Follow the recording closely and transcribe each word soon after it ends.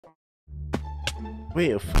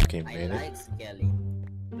Wait a fucking I minute. like Skelly.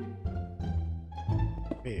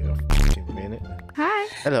 Wait a fucking minute. Hi.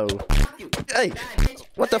 Hello. Fuck you. Hey! Die, bitch.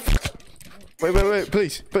 What the f? Wait,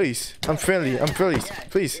 please, please. I'm friendly,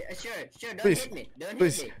 please. Yeah, sure. Don't Please. hit me. Don't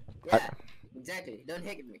Please. hit me. Yeah, exactly. Don't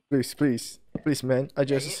hit me. Please, man. I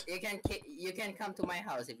just. You can come to my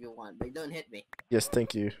house if you want, but don't hit me. Yes,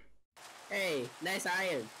 thank you. Hey, nice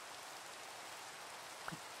iron.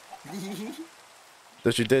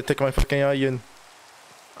 Don't you dare take my fucking iron.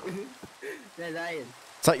 Nice iron.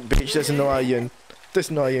 Psych, bitch, there's no iron.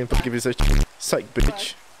 There's no iron, but give us a psych,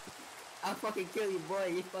 bitch. I'll fucking kill you, boy.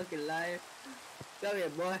 You fucking liar. Come here,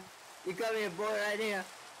 boy. You come here, boy, right here.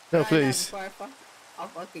 No, Right please. now, I'll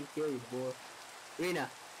fucking kill you, boy. Rena.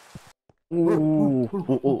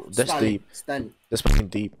 Ooh, that's Stun. deep. Stun. That's fucking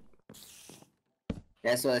deep.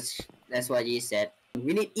 That's what you said.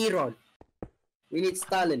 We need Iron. We need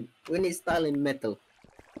Stalin. We need Stalin metal.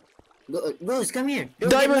 Goose, come here. Don't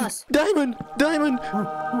get Diamond! lost. Diamond! Diamond!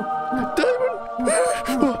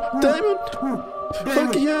 Diamond!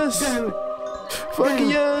 Fuck yes! Fuck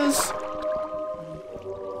yes!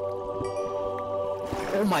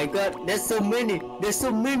 Oh my god, there's so many. There's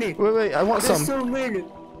so many. Wait, I want There's some. so many.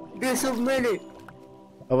 There's so many.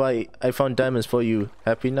 Alright, I found diamonds for you.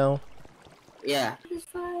 Happy now? Yeah. This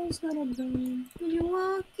fire's gonna burn. When you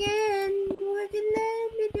walk in, would you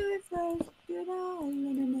let me do it first? You're all in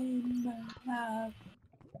the name of love.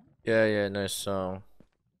 Yeah, nice song.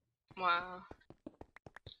 Wow.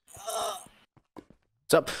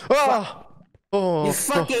 What's up? Ah! Oh, You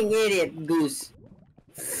fucking idiot, Goose.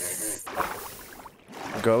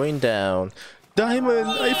 going down. Diamond!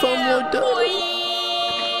 I found more diamond!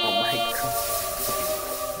 Oh my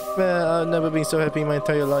god. Man, I've never been so happy in my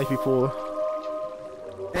entire life before.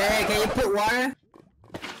 Hey, can you put water?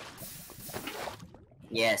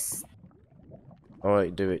 Yes.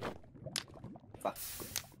 Alright, do it. Fuck.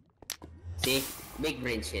 See? Big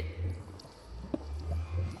brain shit.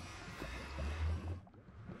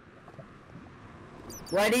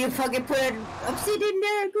 Why do you fucking put obsidian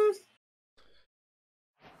there, Goose?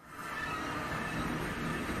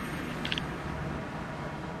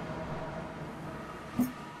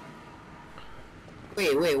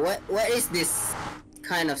 Wait, what is this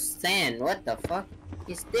kind of sand? What the fuck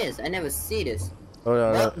is this? I never see this. Hold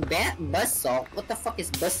on. What? Buzzsaw? What the fuck is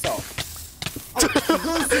buzzsaw? Oh,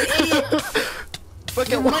 Goose, you idiot!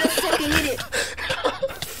 You motherfucking idiot!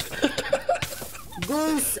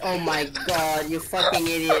 Goose! Oh my god, you fucking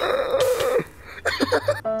idiot!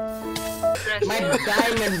 My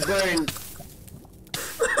diamond burned!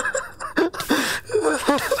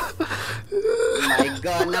 My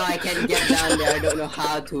god, now I can't get down there, I don't know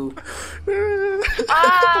how to.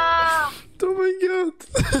 Ah! Oh my god.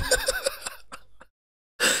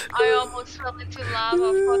 I almost fell into lava.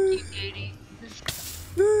 Fuck you, Katie.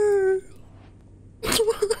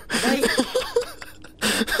 Wait.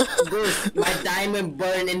 Goose, my diamond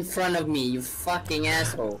burned in front of me, you fucking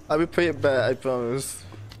asshole. I will pay it back, I promise.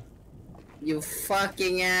 You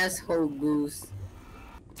fucking asshole, Goose.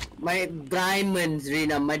 My diamonds,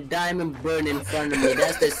 Rena, my diamond burned in front of me.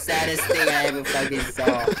 That's the saddest thing I ever fucking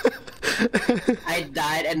saw. I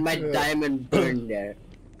died and my diamond burned there.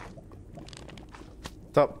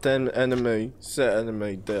 Top 10 enemy, set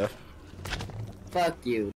enemy death. Fuck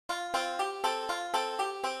you.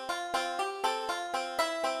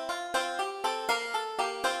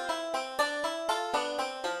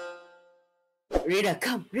 Rena,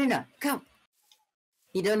 come! Rena, come!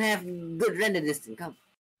 You don't have good render distance, come.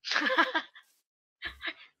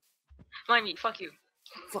 Mind me, fuck you.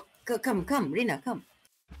 Come, Rena, come.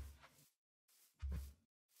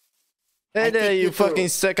 Hey I there, take you you fucking to-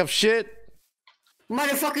 sack of shit!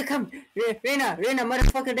 Motherfucker, come! Rena,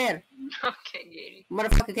 motherfucker there! Okay, Katie.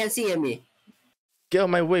 Motherfucker can see me. Get out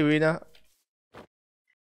my way, Rena.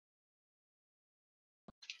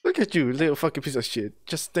 Look at you, little fucking piece of shit.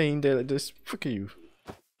 Just staying there like this. Fuck you.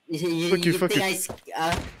 You think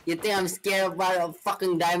I'm scared about a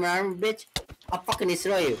fucking diamond armor, bitch? I'll fucking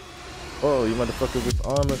destroy you. Oh, you motherfucker with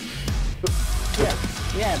armor.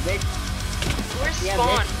 Yeah, bitch. Where's Yeah,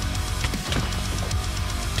 Spawn?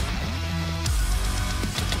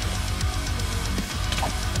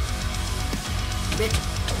 Bitch.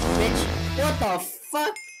 What the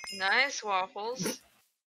fuck? Nice waffles.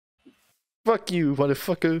 Fuck you,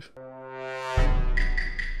 motherfucker.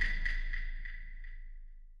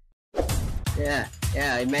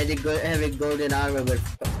 Yeah, imagine having golden armor, but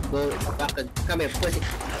gold, fucking, come here,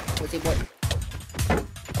 pussy boy.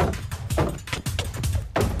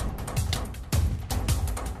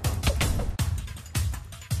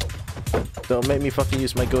 Don't make me fucking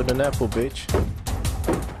use my golden apple, bitch.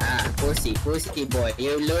 Ah, Pussy boy.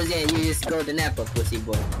 You're losing and you just go to Napa, pussy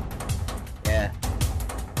boy. Yeah.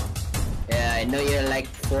 Yeah, I know you're like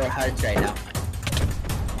 4 hearts right now.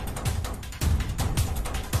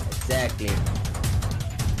 Exactly.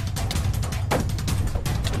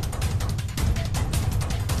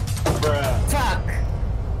 Bruh. Fuck!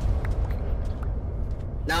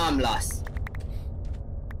 Now I'm lost.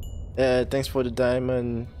 Thanks for the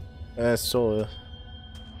diamond, soul.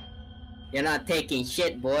 You're not taking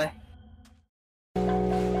shit, boy.